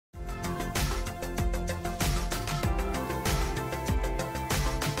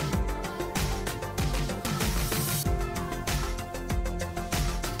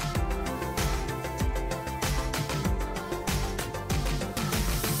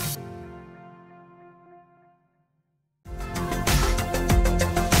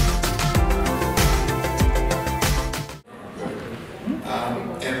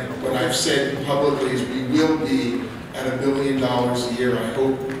I've said publicly is we will be at $1 billion a year, I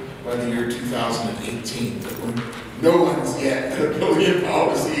hope, by the year 2018. But when no one's yet at $1 billion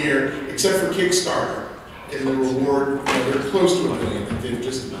a year, except for Kickstarter. And the reward, they're close to $1 billion. They've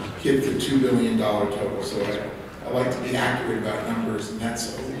just hit the $2 billion total. So I like to be accurate about numbers, and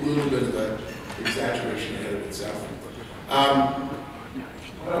that's a little bit of an exaggeration ahead of itself.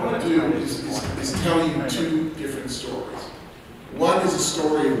 What I want to do is tell you two different stories. One is a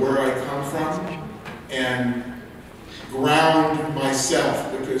story of where I come from and ground myself,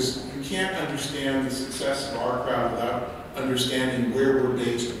 because you can't understand the success of our crowd without understanding where we're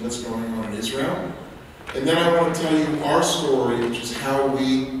based and what's going on in Israel. And then I want to tell you our story, which is how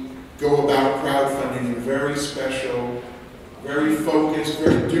we go about crowdfunding in a very special, very focused,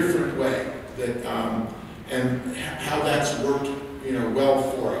 very different way, and how that's worked well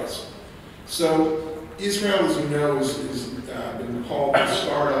for us. So Israel, as you know, has been called the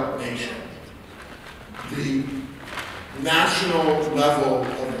startup nation. The national level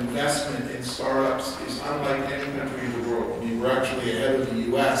of investment in startups is unlike any country in the world. I mean, we're actually ahead of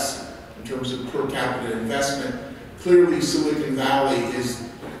the US in terms of per capita investment. Clearly, Silicon Valley is,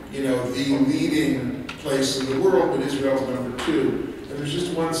 the leading place in the world, but Israel's number 2. And there's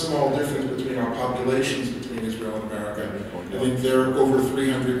just one small difference between our populations between Israel and America. I think they're over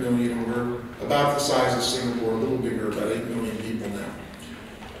 300 million, and we're about the size of Singapore, a little bigger, about 8 million people now.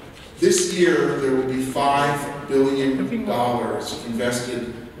 This year, there will be $5 billion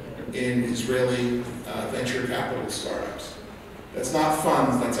invested in Israeli venture capital startups. That's not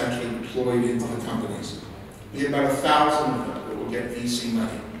funds, that's actually deployed into the companies. There'll be about 1,000 of them that will get VC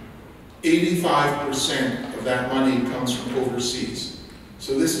money. 85% of that money comes from overseas.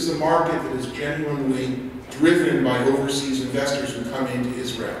 So this is a market that is genuinely driven by overseas investors who come into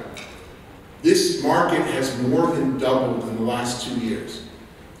Israel. This market has more than doubled in the last 2 years.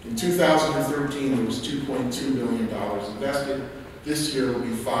 In 2013, there was $2.2 billion invested. This year, it will be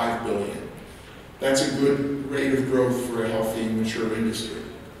 $5 billion. That's a good rate of growth for a healthy, mature industry.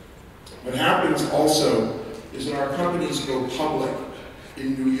 What happens also is that our companies go public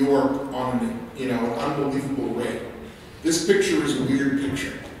in New York on an unbelievable rate. This picture is a weird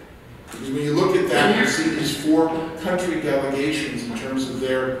picture, because when you look at that, you see these 4 country delegations in terms of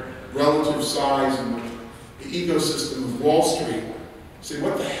their relative size and the ecosystem of Wall Street. Say,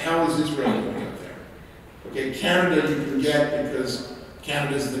 what the hell is Israel doing up there? Okay, Canada you can get because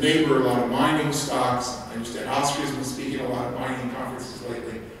Canada's the neighbor, a lot of mining stocks. I understand Austria's been speaking at a lot of mining conferences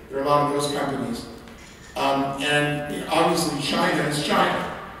lately. There are a lot of those companies. And obviously China is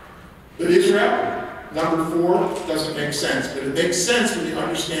China. But Israel, number 4, doesn't make sense. But it makes sense when you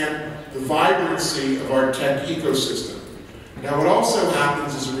understand the vibrancy of our tech ecosystem. Now what also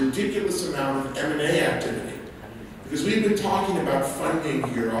happens is a ridiculous amount of M&A activity. Because we've been talking about funding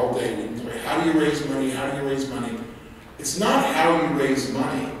here all day. We've been talking, how do you raise money? How do you raise money? It's not how you raise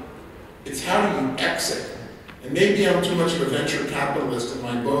money. It's how do you exit. And maybe I'm too much of a venture capitalist in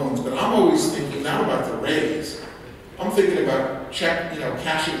my bones, but I'm always thinking not about the raise. I'm thinking about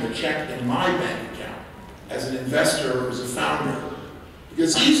cashing the check in my bank account as an investor or as a founder.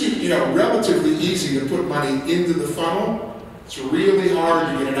 Because it's easy, relatively easy to put money into the funnel. It's really hard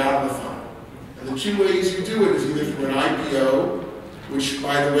to get it out of the funnel. And the 2 ways you do it is either through an IPO, which,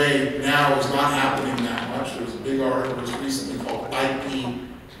 by the way, now is not happening that much. There was a big article just recently called IP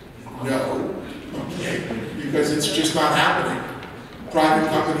No, okay, because it's just not happening. Private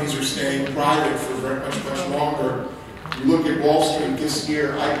companies are staying private for very much longer. You look at Wall Street this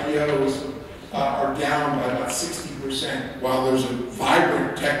year, IPOs are down by about 60%. While there's a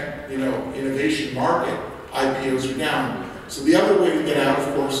vibrant tech, innovation market, IPOs are down. So the other way to get out,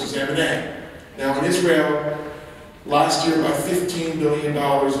 of course, is M&A. Now in Israel, last year about $15 billion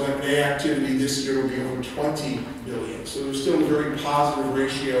of M&A activity. This year will be over $20 billion. So there's still a very positive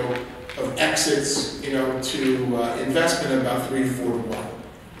ratio of exits, to investment, about 3 to 4 to 1.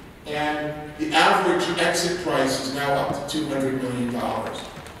 And the average exit price is now up to $200 million.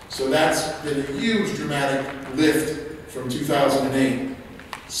 So that's been a huge dramatic lift from 2008.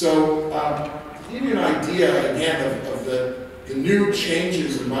 So to give you an idea, again, of the new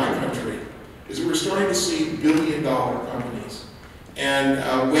changes in my country, is that we're starting to see billion-dollar companies. And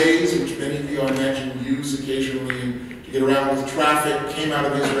Waze, which many of you I imagine use occasionally to get around with traffic, came out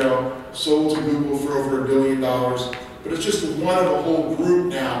of Israel, sold to Google for over $1 billion. But it's just one of a whole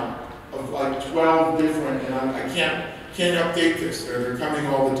group now of like 12 different, and I can't update this. They're coming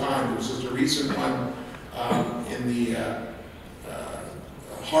all the time. There was just a recent one in the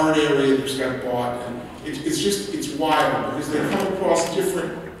hard area that just got bought. And it's wild because they come across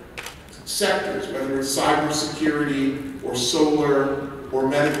different sectors, whether it's cybersecurity or solar or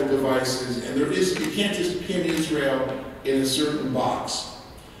medical devices, and you can't just pin Israel in a certain box.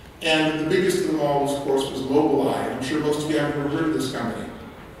 And the biggest of them all, of course, was Mobileye. I'm sure most of you haven't ever heard of this company.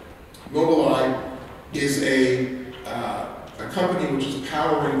 Mobileye is a company which is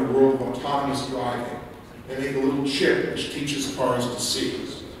powering the world of autonomous driving. They make a little chip which teaches cars to see.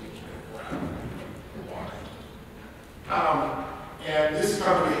 And this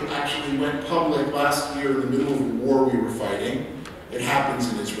company actually went public last year in the middle of the war we were fighting. It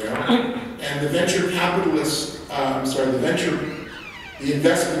happens in Israel. And the venture capitalists, the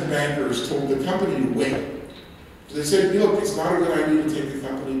investment bankers told the company to wait. So they said, look, it's not a good idea to take a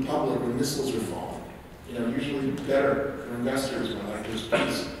company public when missiles are falling. You know, usually better for investors when like there's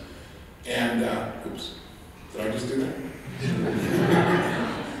peace. And, oops, did I just do that?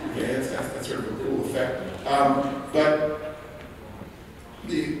 Okay, that's sort of a cool effect. But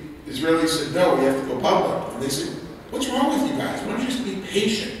the Israelis said, no, we have to go public. And they said, what's wrong with you guys? Why don't you just be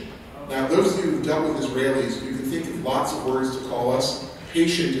patient? Now, those of you who've dealt with Israelis, you can think of lots of words to call us.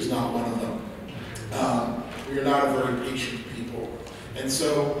 Patient is not one of them. We are not a very patient people. And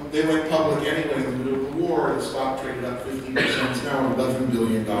so they went public anyway in the middle of the war. The stock traded up 50%. It's now an $11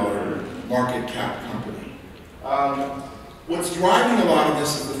 billion market cap company. What's driving a lot of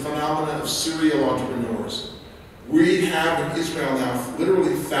this is the phenomenon of serial entrepreneurs. We have in Israel now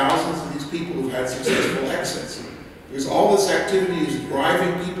literally thousands of these people who've had successful exits. Because all this activity is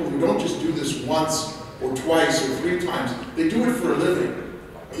driving people who don't just do this once or twice or 3 times. They do it for a living.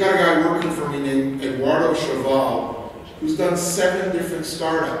 I've got a guy working for me named Eduardo Chaval, who's done 7 different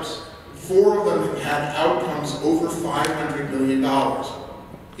startups. 4 of them have had outcomes over $500 million.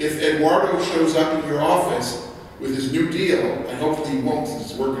 If Eduardo shows up in your office with his new deal, and hopefully he won't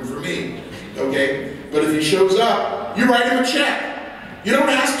since it's working for me, okay? But if he shows up, you write him a check. You don't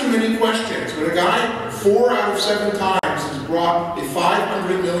ask too many questions. When a guy 4 out of 7 times has brought a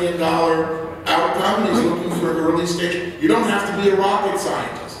 $500 million outcome and he's looking for an early stage, you don't have to be a rocket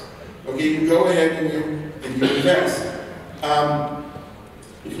scientist. Okay, you go ahead and you invest.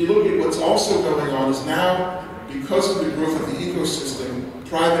 If you look at what's also going on is now, because of the growth of the ecosystem,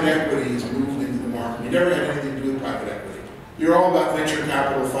 private equity has moved into the market. We never had anything to do with private equity. You're all about venture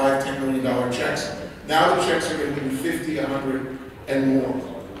capital, $5, $10 million checks. Now the checks are going to be 50, 100, and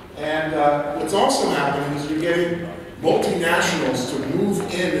more. And what's also happening is you're getting multinationals to move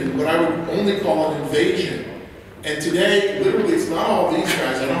in what I would only call an invasion. And today, literally, it's not all these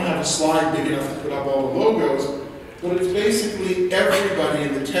guys. I don't have a slide big enough to put up all the logos, but it's basically everybody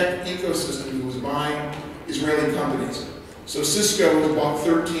in the tech ecosystem who is buying Israeli companies. So Cisco has bought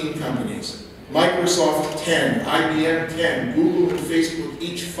 13 companies, Microsoft 10, IBM 10, Google and Facebook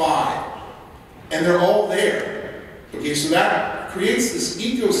each 5. And they're all there. Okay, so that creates this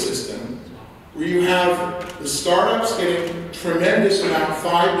ecosystem where you have the startups getting tremendous amount,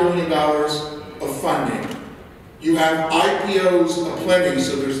 $5 billion of funding. You have IPOs aplenty,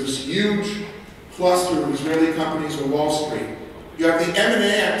 so there's this huge cluster of Israeli companies on Wall Street. You have the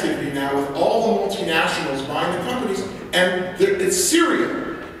M&A activity now with all the multinationals buying the companies, and it's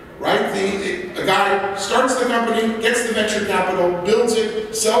serial, right? A guy starts the company, gets the venture capital, builds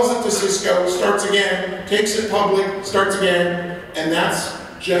it, sells it to Cisco, starts again, takes it public, starts again, and that's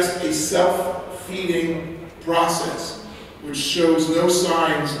just a self-feeding process, which shows no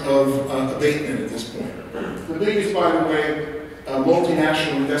signs of abatement at this point. The biggest, by the way,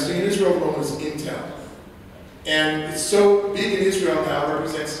 multinational investing in Israel at the moment is Intel. And it's so big in Israel now, it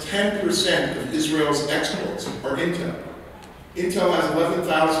represents 10% of Israel's exports are Intel. Intel has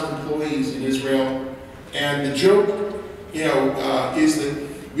 11,000 employees in Israel, and the joke, is that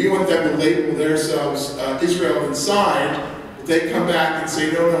we want them to label themselves Israel inside, but they come back and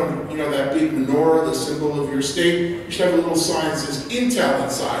say, no, that big menorah, the symbol of your state, you should have a little sign that says Intel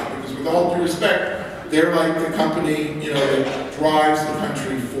inside, because with all due respect, they're like the company, that drives the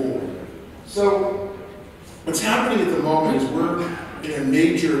country forward. So, what's happening at the moment is we're in a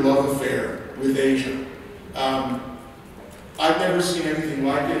major love affair with Asia. I've never seen anything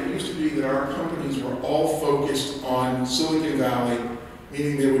like it. It used to be that our companies were all focused on Silicon Valley,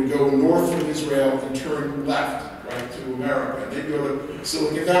 meaning they would go north from Israel and turn left, right, to America. They'd go to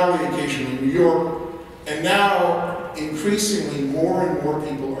Silicon Valley, occasionally New York. And now, increasingly, more and more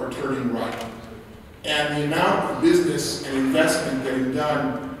people are turning right. And the amount of business and investment getting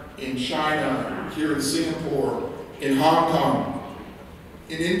done in China, here in Singapore, in Hong Kong,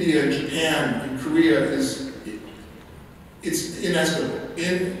 in India, in Japan, in Korea it's inestimable.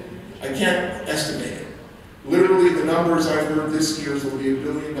 I can't estimate it. Literally, the numbers I've heard this year is there'll be $1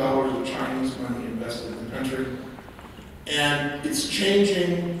 billion of Chinese money invested in the country. And it's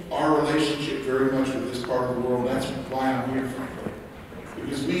changing our relationship very much with this part of the world. That's why I'm here, frankly.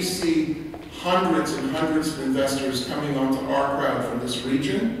 because we see hundreds and hundreds of investors coming onto our crowd from this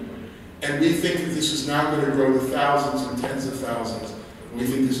region, and we think that this is now going to grow to thousands and tens of thousands. We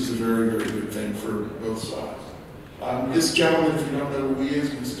think this is a very, very good thing for both sides. This gentleman, if you don't know who he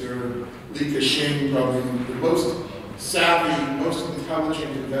is, Mr. Li Ka-shing, probably the most savvy, most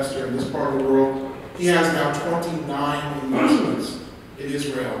intelligent investor in this part of the world. He has now 29 investments in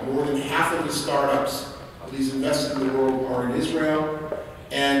Israel. More than half of his startups that he's invested in the world are in Israel.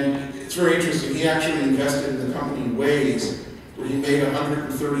 And it's very interesting. He actually invested in the company Waze, where he made a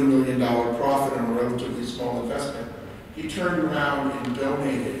 $130 million profit on a relatively small investment. He turned around and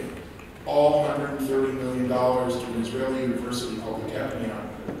donated all $130 million to an Israeli university called the Technion.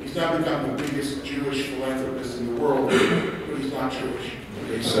 He's now become the biggest Jewish philanthropist in the world, but he's not Jewish.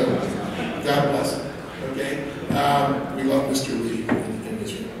 Okay, so God bless him. Okay, we love Mr. Lee in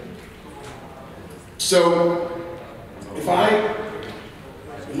Israel. So, if I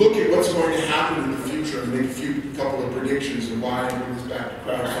look at what's going to happen in the future and make a couple of predictions, and why I bring this back to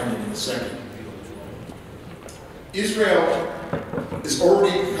crowdfunding in a second. Israel has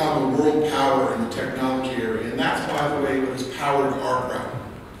already become a world power in the technology area, and that's, by the way, what has powered our crowd.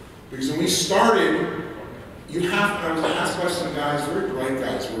 Because when we started, I was asked by some guys, very bright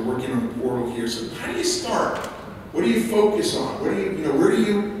guys, who were working on the portal here, so how do you start? What do you focus on? Where do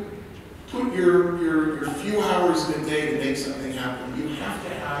you put your few hours in a day to make something happen? You have to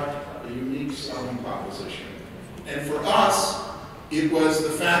have a unique selling proposition. And for us, it was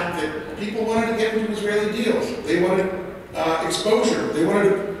the fact that people wanted to get into Israeli deals. They wanted exposure. They wanted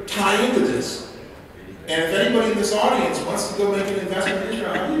to tie into this. And if anybody in this audience wants to go make an investment in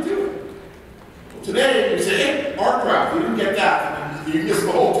Israel, how do you do it? Well, today, we say, hey, our crowd, you didn't get that. You missed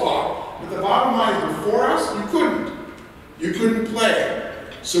the whole talk. But the bottom line is, before us, you couldn't. You couldn't play.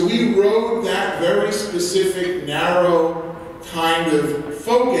 So we rode that very specific, narrow kind of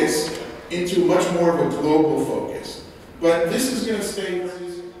focus into much more of a global focus. But this is going to stay,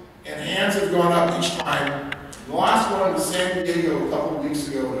 and hands have gone up each time. The last one was San Diego a couple of weeks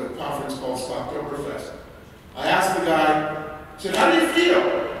ago at a conference called Stocktoberfest. I asked the guy, I said, how do you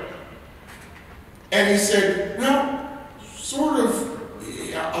feel? And he said, well, sort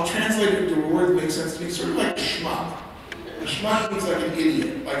of, I'll translate it into a word that makes sense to me, sort of like a schmuck. A schmuck means like an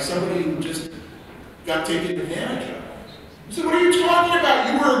idiot, like somebody who just got taken advantage of. I said, what are you talking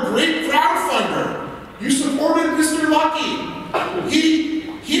about? You were a great crowdfunder. You supported Mr. Lucky.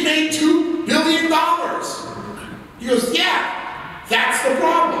 He made $2 billion. He goes, yeah, that's the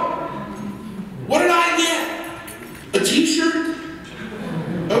problem. What did I get? A t-shirt?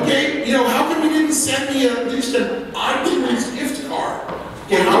 Okay, how come you didn't send me just an iTunes gift card?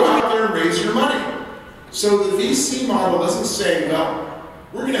 Okay, go out there and raise your money. So the VC model doesn't say, well,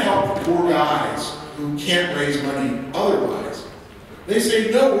 we're going to help the poor guys who can't raise money otherwise. They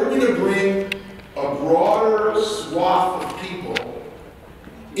say, no, we're going to bring a broader swath of people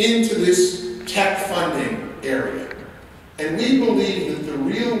into this tech funding area. And we believe that the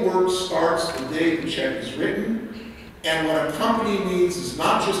real work starts the day the check is written. And what a company needs is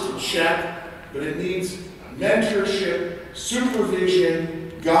not just a check, but it needs mentorship,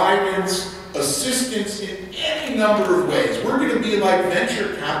 supervision, guidance, assistance in any number of ways. We're going to be like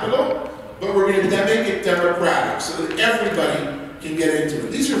venture capital, but we're going to make it democratic so that everybody can get into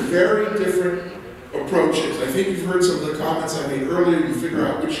it. These are very different approaches. I think you've heard some of the comments I made earlier. You figure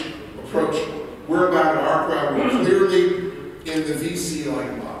out which approach we're about in our crowd. We're clearly in the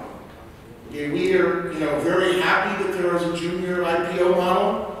VC-like model. Okay, we are, very happy that there is a junior IPO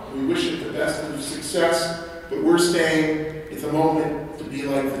model. We wish it the best of success, but we're staying at the moment to be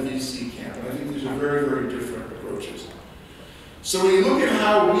like the VC camp. And I think these are very, very different approaches. So when you look at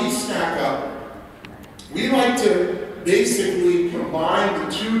how we stack up, we like to basically combine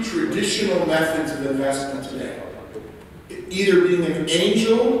the two traditional methods of investment today. Either being an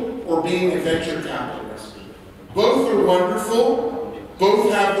angel or being a venture capitalist. Both are wonderful,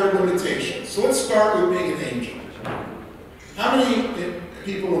 both have their limitations. So let's start with being an angel. How many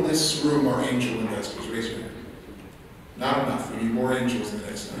people in this room are angel investors? Raise your hand. Not enough. We need more angels the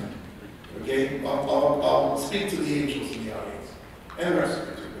next time. Okay? I'll speak to the angels in the audience. And the rest of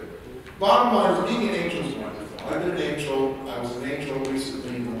you too. Bottom line is being an angel is wonderful. I've been an angel. I was an angel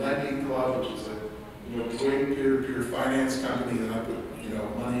recently in the Lending Club, which is a great peer-to-peer finance company that I put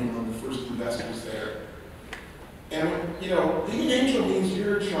money in on the first investors there. And being an angel means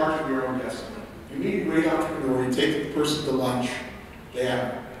you're in charge of your own destiny. You meet a great entrepreneur, you take the person to lunch, they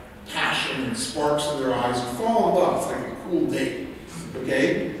have passion and sparks in their eyes, you fall in love. It's like a cool date.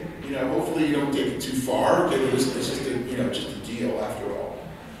 Okay? Hopefully you don't take it too far. Okay, it's just a deal after all.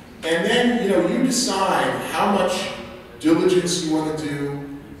 And then, you decide how much diligence you want to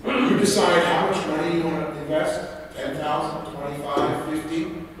do. You decide how much money you want to invest, 10,000, 25, 50.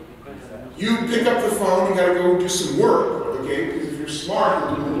 You pick up the phone, you got to go do some work, okay? Because if you're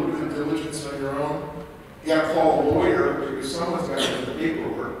smart, you'll do a little bit of diligence on your own. You got to call a lawyer because someone's got to do the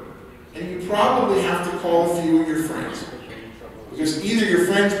paperwork. And you probably have to call a few of your friends. Because either your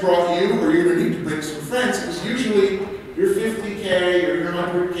friends brought you or you're going to need to bring some friends, because usually your 50K or your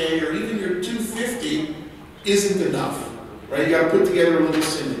 100K or even your 250 isn't enough, right? You got to put together a little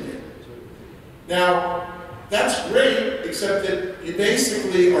syndicate. Now, that's great, except that you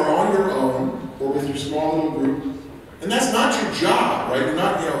basically are on your own or with your small little group, and that's not your job, right? You're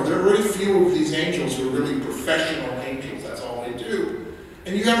not, there are very few of these angels who are really professional angels. That's all they do.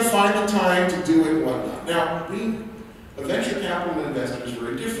 And you got to find the time to do it and whatnot. Now, being a venture capital investor is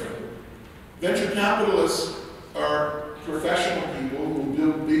very different. Venture capitalists are professional people who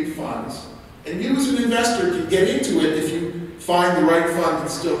build big funds, and you as an investor can get into it if you find the right fund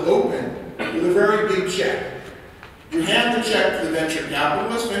that's still open with a very big check. You hand the check to the venture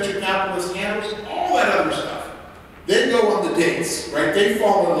capitalist handles all that other stuff. They go on the dates, right? They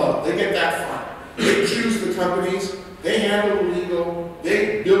fall in love, they get that fund. They choose the companies, they handle the legal,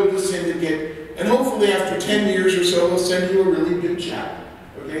 they build the syndicate, and hopefully after 10 years or so, they'll send you a really big check,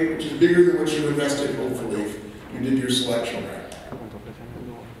 okay? Which is bigger than what you invested, hopefully, if you did your selection right.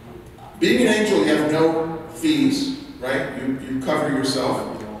 Being an angel, you have no fees, right? You cover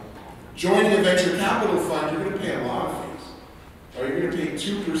yourself. Joining a venture capital fund, you're going to pay a lot of fees. Or you're going to pay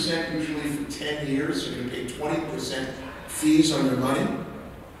 2% usually for 10 years. You're going to pay 20% fees on your money.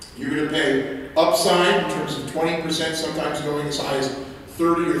 You're going to pay upside in terms of 20%, sometimes going as high as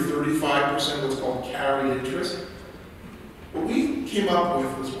 30 or 35%, what's called carried interest. What we came up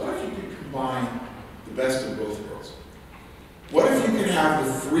with was, what if you could combine the best of both worlds? What if you could have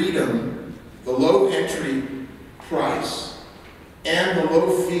the freedom, the low entry price, and the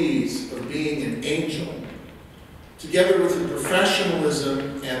low fees of being an angel, together with the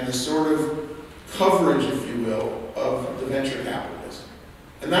professionalism and the sort of coverage, if you will, of the venture capitalist.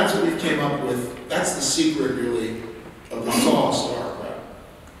 And that's what we came up with. That's the secret, really, of the sauce of our crowd.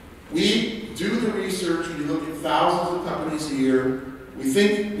 We do the research, we look at thousands of companies a year, we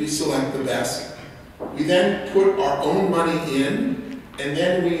think we select the best. We then put our own money in, and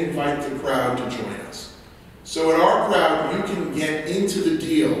then we invite the crowd to join us. So at our crowd, you can get into the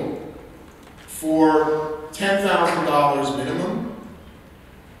deal for $10,000 minimum,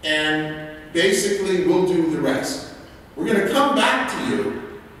 and basically we'll do the rest. We're going to come back to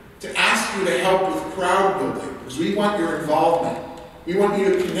you to ask you to help with crowd building, because we want your involvement. We want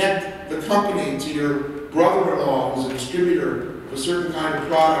you to connect the company to your brother-in-law who's a distributor of a certain kind of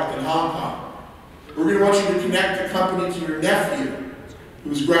product in Hong Kong. We're going to want you to connect the company to your nephew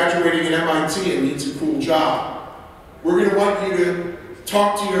who's graduating at MIT and needs a cool job. We're going to want you to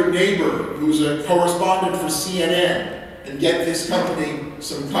talk to your neighbor who's a correspondent for CNN and get this company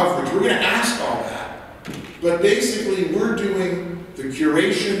some coverage. We're going to ask all that. But basically, we're doing the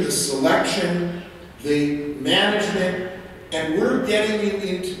curation, the selection, the management, and we're getting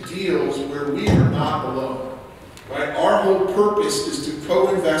you into deals where we are not alone. Right? Our whole purpose is to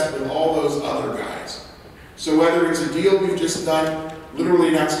co-invest with all those other guys. So whether it's a deal we've just done, literally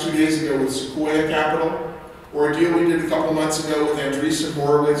announced 2 days ago with Sequoia Capital, or a deal we did a couple months ago with Andreessen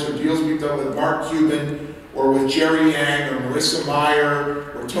Horowitz, or deals we've done with Mark Cuban, or with Jerry Yang, or Marissa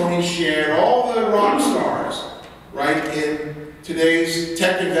Mayer, or Tony Hsieh, all the rock stars, right, in today's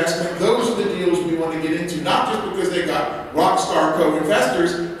tech investment. Those are the deals we want to get into, not just because they got rock star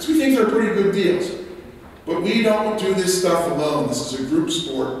co-investors, because we think they're pretty good deals. But we don't do this stuff alone. This is a group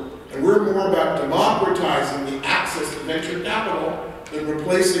sport. And we're more about democratizing the access to venture capital than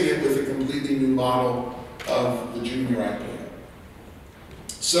replacing it with a completely new model of the junior IPO.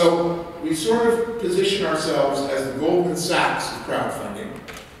 So we sort of position ourselves as the Goldman Sachs of crowdfunding.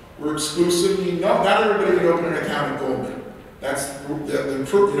 We're exclusively, not everybody can open an account at Goldman. That's the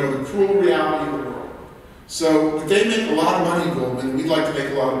cruel reality of the world. So, but they make a lot of money, Goldman, and we'd like to make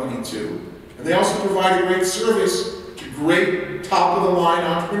a lot of money too. And they also provide a great service to great top-of-the-line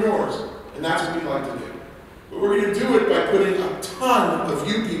entrepreneurs, and that's what we'd like to do. But we're going to do it by putting a ton of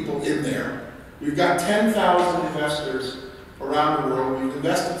you people in there. We've got 10,000 investors around the world. We've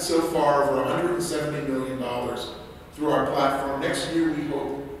invested so far over $170 million through our platform. Next year we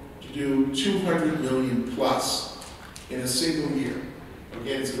hope to do 200 million plus in a single year.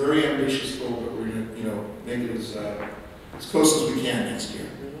 Again, it's a very ambitious goal, but we're going to make it as close as we can next year.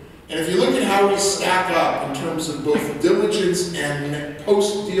 And if you look at how we stack up in terms of both diligence and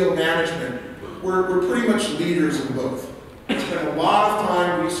post-deal management, we're pretty much leaders in both. We spend a lot of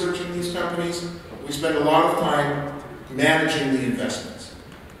time researching these companies. We spend a lot of time managing the investments.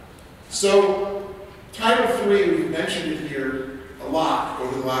 So Title III, we've mentioned it here a lot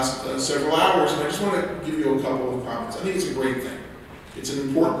over the last several hours, and I just want to give you a couple of comments. I think it's a great thing. It's an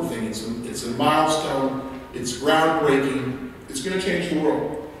important thing. It's a milestone. It's groundbreaking. It's going to change the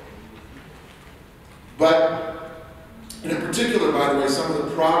world. But in particular, by the way, some of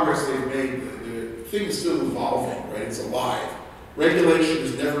the progress they've made, the thing is still evolving, right? It's alive. Regulation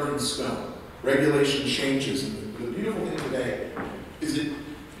is never in stone. Regulation changes. And the beautiful thing today is that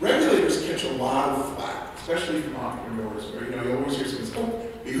regulators catch a lot of flack, especially from entrepreneurs, where you always hear someone say,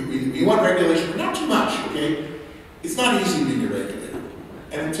 oh, we want regulation, but not too much, okay? It's not easy being a regulator.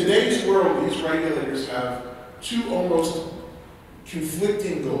 And in today's world, these regulators have two almost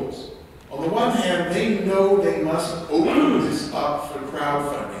conflicting goals. On the one hand, they know they must open this up for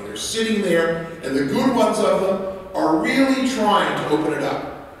crowdfunding. They're sitting there, and the good ones of them are really trying to open it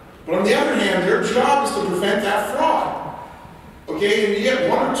up. But on the other hand, their job is to prevent that fraud. Okay, and you get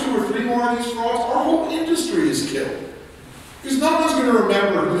one or two or three more of these frauds, our whole industry is killed. Because no one's going to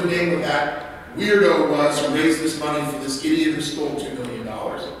remember who the name of that weirdo was who raised this money for this idiot who stole $2 million.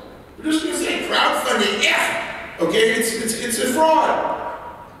 They're just going to say crowdfunding, yeah! Okay, it's a fraud.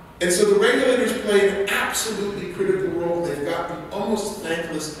 And so the regulators play an absolutely critical role. They've got the almost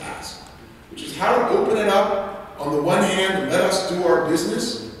thankless task, which is how to open it up on the one hand and let us do our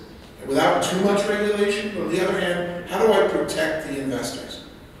business without too much regulation, but on the other hand, how do I protect the investors?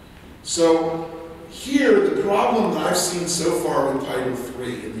 So here, the problem that I've seen so far with Title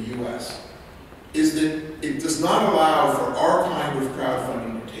III in the US is that it does not allow for our kind of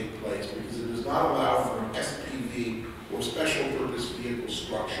crowdfunding to take place because it does not allow for an SPV or special purpose vehicle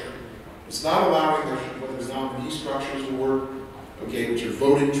structure. It's not allowing whether there's nominee structures to work, okay, which are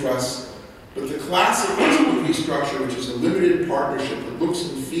voting trusts. But the classic SPV structure, which is a limited partnership that looks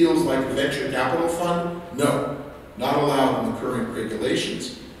and feels like a venture capital fund, no, not allowed in the current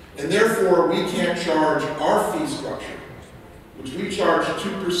regulations. And therefore, we can't charge our fee structure, which we charge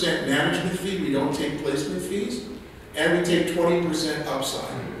 2% management fee, we don't take placement fees, and we take 20%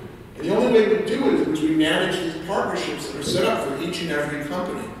 upside. And the only way we do it is we manage these partnerships that are set up for each and every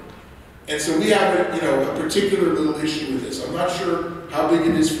company. And so we have a particular little issue with this. I'm not sure how big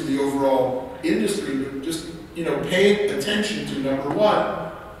it is for the overall industry, but just pay attention to number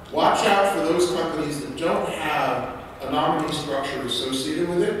one, watch out for those companies that don't have a nominee structure associated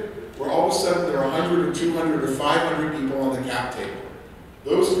with it, where all of a sudden there are 100 or 200 or 500 people on the cap table.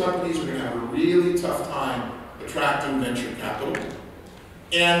 Those companies are going to have a really tough time attracting venture capital.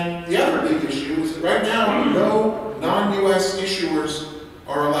 And the other big issue is that right now, no non-US issuers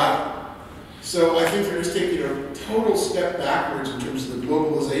are allowed. So I think they're just taking a total step backwards in terms of the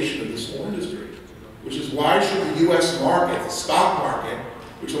globalization of this whole industry, which is why should the US market, the stock market,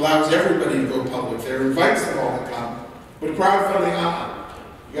 which allows everybody to go public there, invites them all to come, but crowdfunding,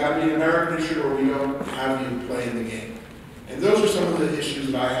 you got to be an American issuer or we don't have you play in the game. And those are some of the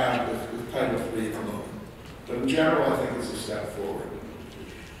issues that I have with Title III at the moment. But in general, I think it's a step forward.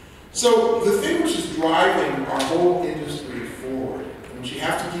 So the thing which is driving our whole industry forward, and which you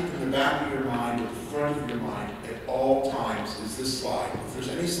have to keep in the back of your mind, at the front of your mind, at all times, is this slide. If there's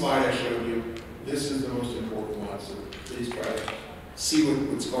any slide I showed you, this is the most important one, so please try to see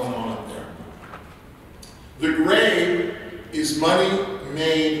what's going on up there. The gray is money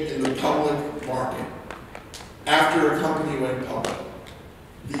made in the public market after a company went public.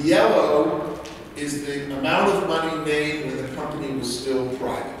 The yellow is the amount of money made when the company was still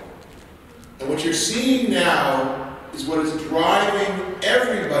private. And what you're seeing now is what is driving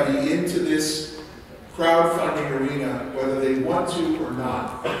everybody into this crowdfunding arena, whether they want to or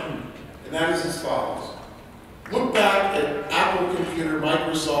not. And that is as follows. Look back at Apple Computer,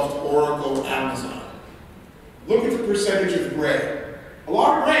 Microsoft, Oracle, Amazon. Look at the percentage of gray. A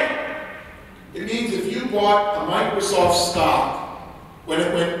lot of gray. It means if you bought a Microsoft stock when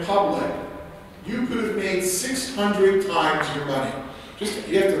it went public, you could have made 600 times your money.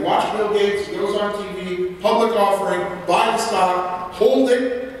 You have to watch Bill Gates, it goes on TV, public offering, buy the stock, hold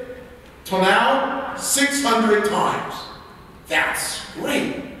it, till now, 600 times. That's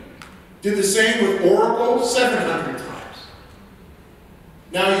great. Did the same with Oracle, 700 times.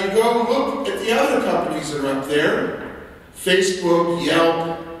 Now you go look at the other companies that are up there, Facebook,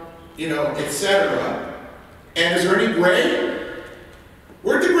 Yelp, etc. And is there any gray?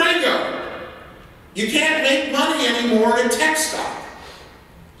 Where'd the gray go? You can't make money anymore in a tech stock.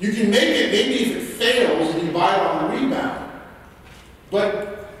 You can make it maybe if it fails and you buy it on the rebound.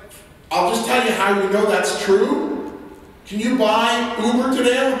 But I'll just tell you how you know that's true. Can you buy Uber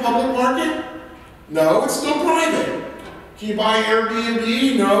today on the public market? No, it's still private. Can you buy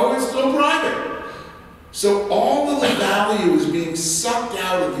Airbnb? No, it's still private. So all of the value is being sucked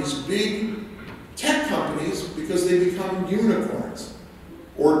out of these big tech companies because they become unicorns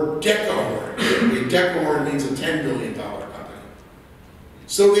or decahorns. A decahorn means a $10 billion company.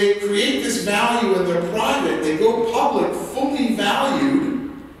 So they create this value and they're private. They go public fully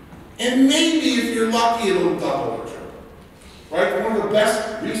valued, and maybe if you're lucky it'll double or triple. Right? One of the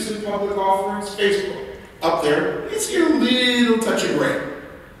best recent public offerings, Facebook, up there, it's your little touch of gray.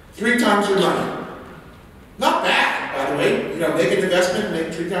 3 times your money. Not bad, by the way. You know, make an investment and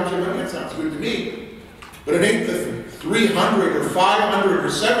make 3 times your money. That sounds good to me. But it ain't the 300 or 500 or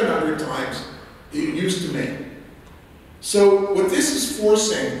 700 times that you used to make. So what this is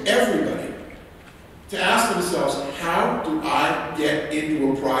forcing everybody to ask themselves, how do I get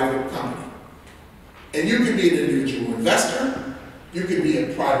into a private company? And you could be an individual investor, you could be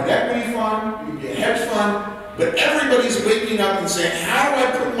a private equity fund, you could be a hedge fund, but everybody's waking up and saying, how do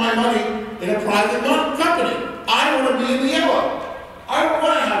I put my money in a private company? I want to be in the yellow. I don't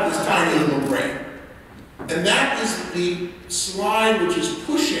want to have this tiny little brain. And that is the slide which is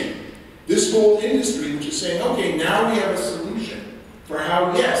pushing this whole industry, which is saying, okay, now we have a solution for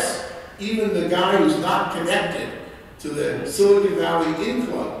how, yes, even the guy who's not connected to the Silicon Valley in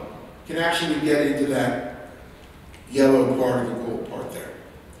club can actually get into that yellow part of the gold part there.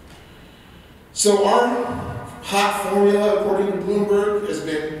 So our hot formula, according to Bloomberg, has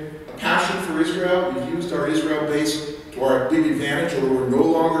been a passion for Israel. We've used our Israel base to our big advantage, although we're no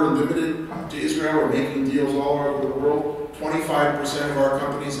longer limited to Israel. We're making deals all over the world. 25% of our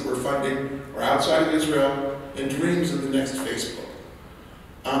companies that we're funding are outside of Israel, and dreams of the next Facebook.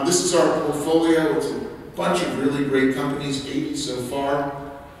 This is our portfolio. It's a bunch of really great companies, 80 so far.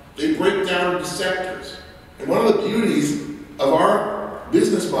 They break down into sectors. And one of the beauties of our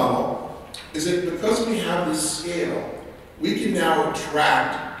business model is that because we have this scale, we can now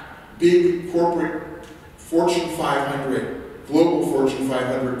attract big corporate Fortune 500, global Fortune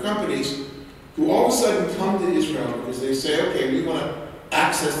 500 companies who all of a sudden come to Israel because they say, okay, we want to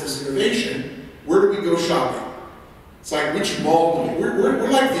access this innovation. Where do we go shopping? It's like, which mall do we? We're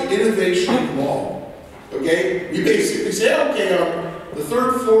like the innovation mall, okay? We basically say, okay, on the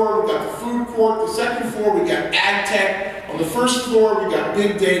 3rd floor, we've got the food court. The 2nd floor, we got ag tech. On the 1st floor, we got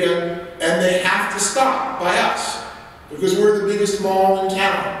big data. And they have to stop by us because we're the biggest mall in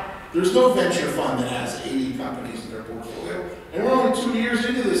town. There's no venture fund that has 80 companies in their portfolio. And we're only 2 years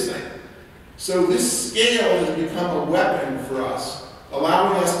into this thing. So this scale has become a weapon for us,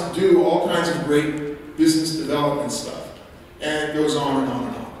 allowing us to do all kinds of great business development stuff. And it goes on and on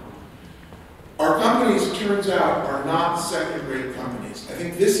and on. Our companies, it turns out, are not second-rate companies. I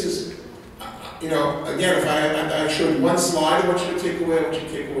think this is, you know, again, if I showed one slide I want you to take away, I want you to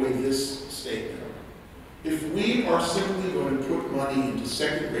take away this statement. If we are simply going to put money into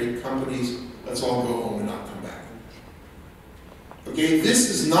second-rate companies, let's all go home and not come back. Okay, this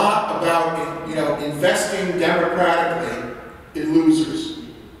is not about, you know, investing democratically in losers.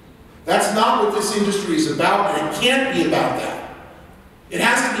 That's not what this industry is about, and it can't be about that. It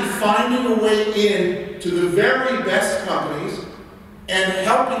has to be finding a way in to the very best companies and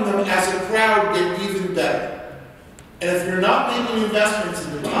helping them as a crowd get even better. And if you're not making investments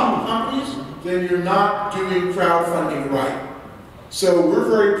in the top companies, then you're not doing crowdfunding right. So we're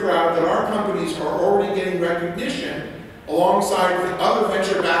very proud that our companies are already getting recognition alongside the other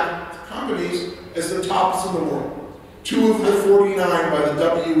venture-backed companies as the tops in the world. 2 of the 49 by the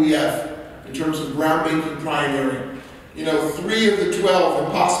WEF in terms of groundbreaking pioneering. You know, 3 of the 12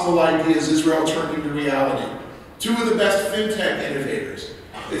 impossible ideas Israel turned into reality. 2 of the best fintech innovators,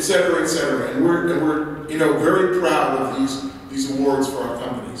 et cetera, et cetera. And we're you know, very proud of these awards for our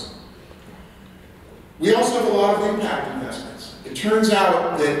companies. We also have a lot of impact investments. It turns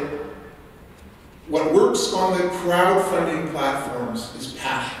out that what works on the crowdfunding platforms is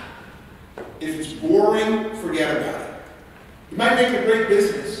passion. If it's boring, forget about it. You might make a great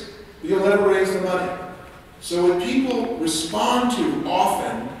business, but you'll never raise the money. So what people respond to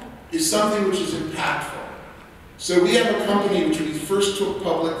often is something which is impactful. So we have a company which we first took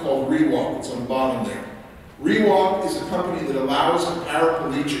public called Rewalk. It's on the bottom there. Rewalk is a company that allows a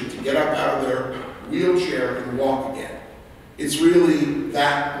paraplegic to get up out of their wheelchair and walk again. It's really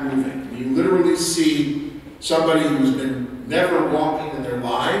that moving. You literally see somebody who's been never walking in their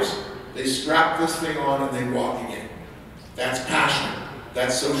lives, they strap this thing on and they walk again. That's passion.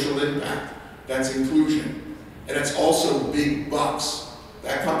 That's social impact. That's inclusion. And it's also big bucks.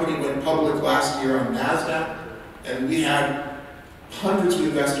 That company went public last year on NASDAQ, and we had hundreds of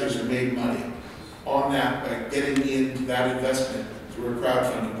investors who made money on that by getting into that investment through a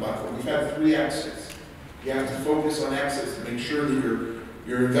crowdfunding platform. We've had 3 exits. You have to focus on exits to make sure that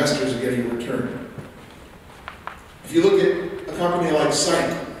your investors are getting a return. If you look at a company like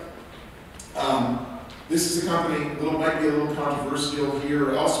Psych, this is a company that might be a little controversial here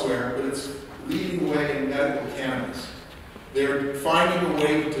or elsewhere, but it's leading the way in medical cannabis. They're finding a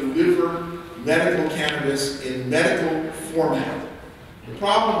way to deliver medical cannabis in medical format. The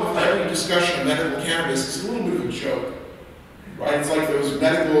problem with every discussion of medical cannabis is a little bit of a joke, right? It's like those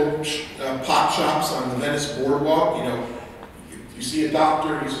medical pot shops on the Venice boardwalk. You know, you see a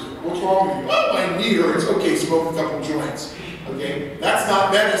doctor and he says, "What's wrong with you?" "Oh, my knee hurts." "Okay, smoke a couple joints." Okay, that's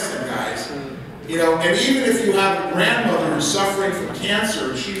not medicine, guys. You know, and even if you have a grandmother who's suffering from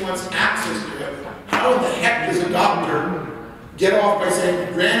cancer and she wants access to it, how in the heck does a doctor get off by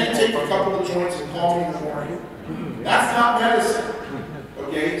saying, "Granny, take a couple of joints and call me in the morning"? That's not medicine.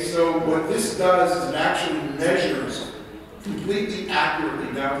 Okay, so what this does is it actually measures completely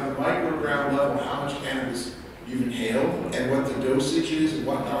accurately down to the microgram level how much cannabis you've inhaled and what the dosage is and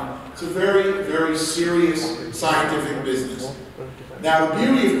whatnot. It's a very, very serious scientific business. Now, the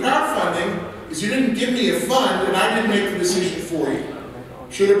beauty of crowdfunding is you didn't give me a fund and I didn't make the decision for you. I'm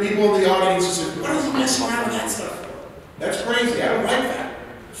sure there are people in the audience who say, "What is he messing around with that stuff? That's crazy, I don't like that."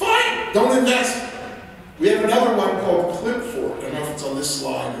 Fine, don't invest. We have another one called Clipfort. I don't know if it's on this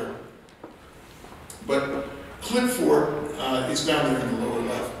slide or, but Clipfort is down there in the lower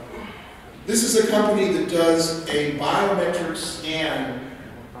left. This is a company that does a biometric scan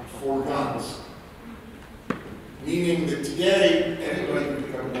for guns. Meaning that today, anybody can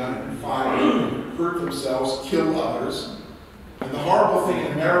pick up a gun and fire, hurt themselves, kill others. And the horrible thing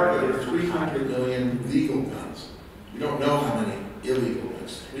in America, there are 300 million legal guns. We don't know how many illegal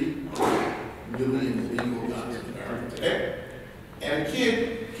guns. 3 million legal guns in America today. And a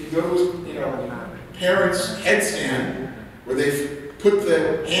kid can go to his, parents' headstand where they've put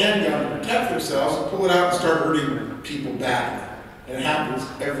the handgun to protect themselves and pull it out and start hurting people badly. And it happens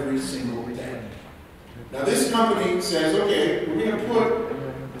every single day. Now this company says, okay, we're going to put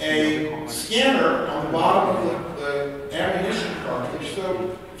a scanner on the bottom of the ammunition cartridge,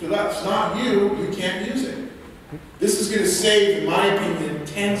 so if that's not you, you can't use it. This is going to save, in my opinion,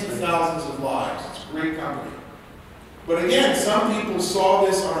 tens of thousands of lives. It's a great company. But again, some people saw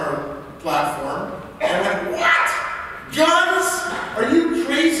this on our platform and went, "What? Guns? Are you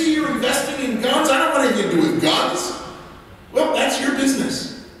crazy? You're investing in guns? I don't want anything to do with guns." Well, that's your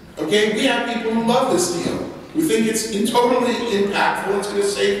business. Okay, we have people who love this deal, who think it's totally impactful, it's going to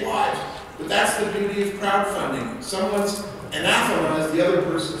save lives. But that's the beauty of crowdfunding. Someone's anathema is the other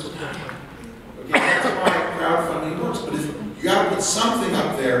person's passion. Okay, that's why crowdfunding works. But if you got to put something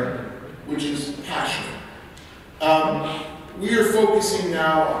up there which is passionate. We are focusing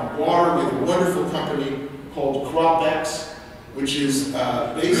now on water with a wonderful company called CropX, which is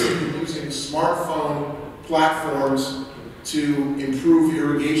basically using smartphone platforms to improve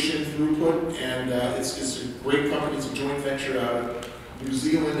irrigation throughput, and it's a great company. It's a joint venture out of New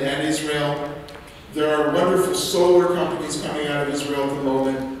Zealand and Israel. There are wonderful solar companies coming out of Israel at the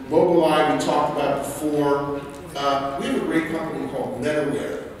moment. Mobileye, we talked about before. We have a great company called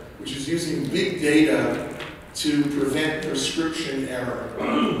MetaWare, which is using big data to prevent prescription error.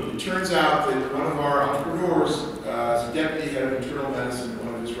 It turns out that one of our entrepreneurs is a deputy head of internal medicine at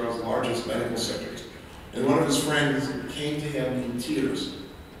one of Israel's largest medical centers. And one of his friends came to him in tears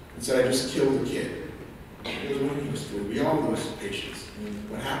and said, "I just killed a kid." He goes, "What do you just do? We all lose patients." And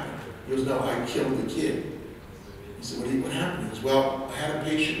what happened? He goes, "No, I killed the kid." He said, what happened? He goes, "Well, I had a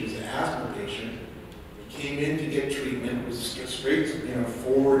patient, he was an asthma patient. He came in to get treatment. It was a straight,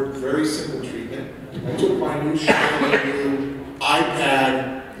 forward, very simple treatment. I took my new shiny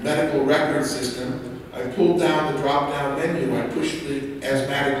iPad medical record system. I pulled down the drop-down menu. I pushed the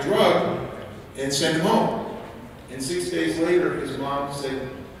asthmatic drug and sent him home. And 6 days later, his mom said,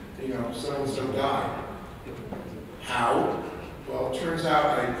 so-and-so died." How? Well, it turns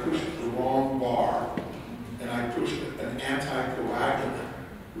out I pushed the wrong bar, and I pushed an anticoagulant,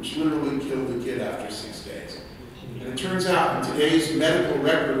 which literally killed the kid after 6 days. And it turns out in today's medical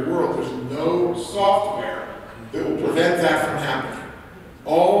record world, there's no software that will prevent that from happening.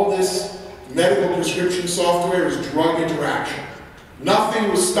 All this medical prescription software is drug interaction.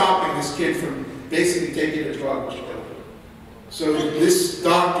 Nothing was stopping this kid from basically taking a drug which killed him. So this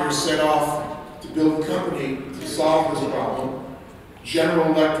doctor set off to build a company to solve this problem.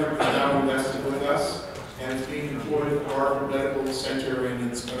 General Electric is now invested with us, and it's being deployed at the Harvard Medical Center,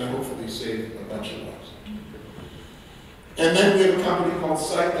 and it's going to hopefully save a bunch of lives. And then we have a company called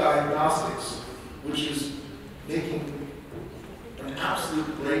Psych Diagnostics, which is making an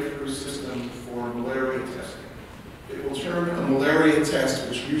absolute breakthrough system for malaria testing. It will turn a malaria test,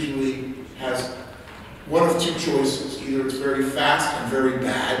 which usually has one of two choices. Either it's very fast and very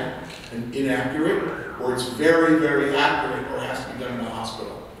bad and inaccurate, or it's very, very accurate, or has to be done in a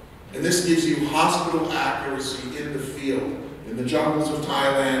hospital. And this gives you hospital accuracy in the field, in the jungles of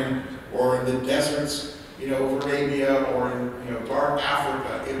Thailand, or in the deserts, of Arabia, or in, dark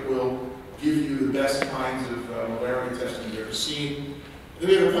Africa. It will give you the best kinds of malaria testing you've ever seen. Then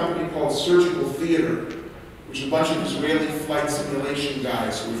we have a company called Surgical Theater, which is a bunch of Israeli flight simulation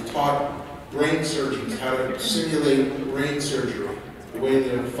guys who have taught brain surgeons how to simulate brain surgery, the way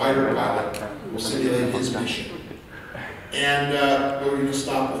the fighter pilot will simulate his mission. And we're going to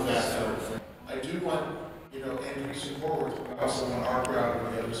stop with that. I do want, and reaching forward, I also want our crowd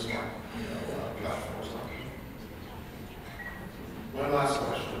to be able to smart, platforms. One last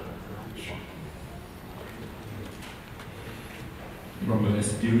question. From your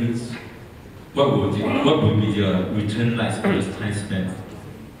experience, what would be the return like for the time spent?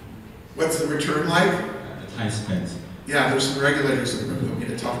 What's the return like? The time spent. Yeah, there's some regulators in the room. Want me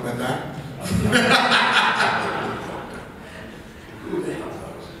to talk about that? Who the hell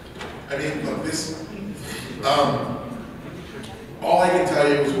knows? I mean, look, this. All I can tell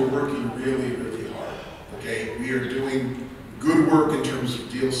you is we're working really, really hard. Okay, we are doing good work in terms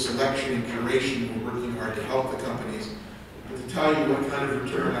of deal selection and curation. We're working hard to help the companies. But to tell you what kind of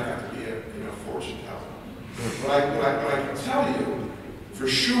return, I have to be a fortune teller. What I can tell you for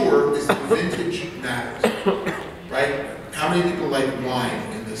sure is that vintage matters, right? How many people like wine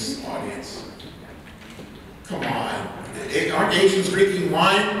in this audience? Come on. Aren't Asians drinking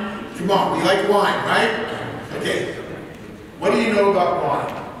wine? Come on, we like wine, right? Okay. What do you know about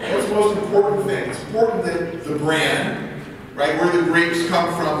wine? What's the most important thing? It's important that the brand, right, where the grapes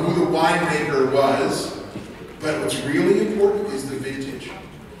come from, who the winemaker was. But what's really important is the vintage.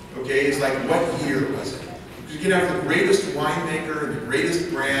 Okay, it's like what year was it? Because you can have the greatest winemaker and the greatest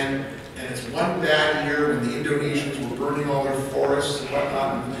brand, and it's one bad year when the Indonesians were burning all their forests and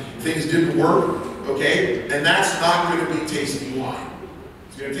whatnot, and things didn't work, okay? And that's not going to be tasty wine.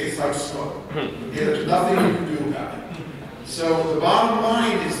 It's going to taste like smoke. Okay? There's nothing you can do about it. So the bottom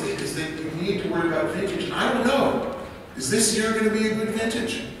line is that you need to worry about vintage. I don't know. Is this year going to be a good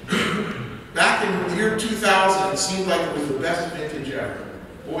vintage? Back in the year 2000, it seemed like it was the best vintage ever.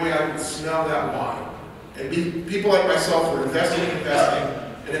 Boy, I could smell that wine. And people like myself were investing,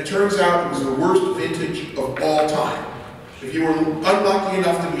 and it turns out it was the worst vintage of all time. If you were unlucky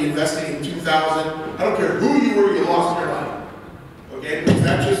enough to be investing in 2000, I don't care who you were, you lost your money. Okay? Because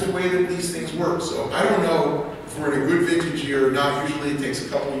that's just the way that these things work. So I don't know if we're in a good vintage year or not. Usually it takes a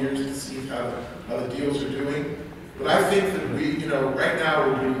couple of years to see how the deals are doing. But I think that we, right now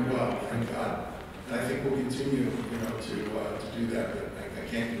we're doing well, thank God. And I think we'll continue, to do that, but I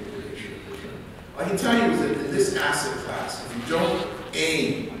can't give a prediction of return. I can tell you is that in this asset class, if you don't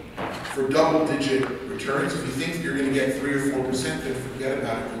aim for double-digit returns, if you think that you're going to get 3 or 4%, then forget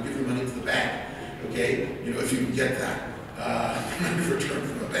about it. You'll give your money to the bank, okay? If you can get that return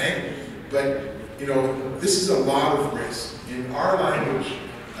from a bank. But, this is a lot of risk. In our language,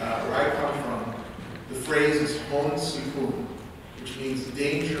 where I come from, the phrase is hon sikun, which means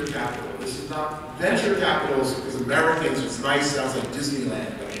danger capital. This is not venture capitals, because Americans, it's nice, sounds like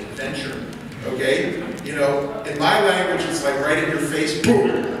Disneyland, I mean, venture, okay? In my language, it's like right in your face, boom,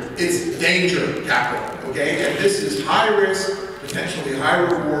 it's danger capital, okay? And this is high risk, potentially high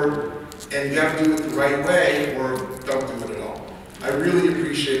reward, and you have to do it the right way, or don't do it at all. I really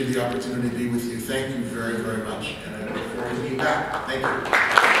appreciated the opportunity to be with you. Thank you very, very much, and I look forward to being back. Thank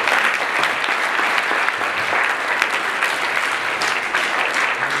you.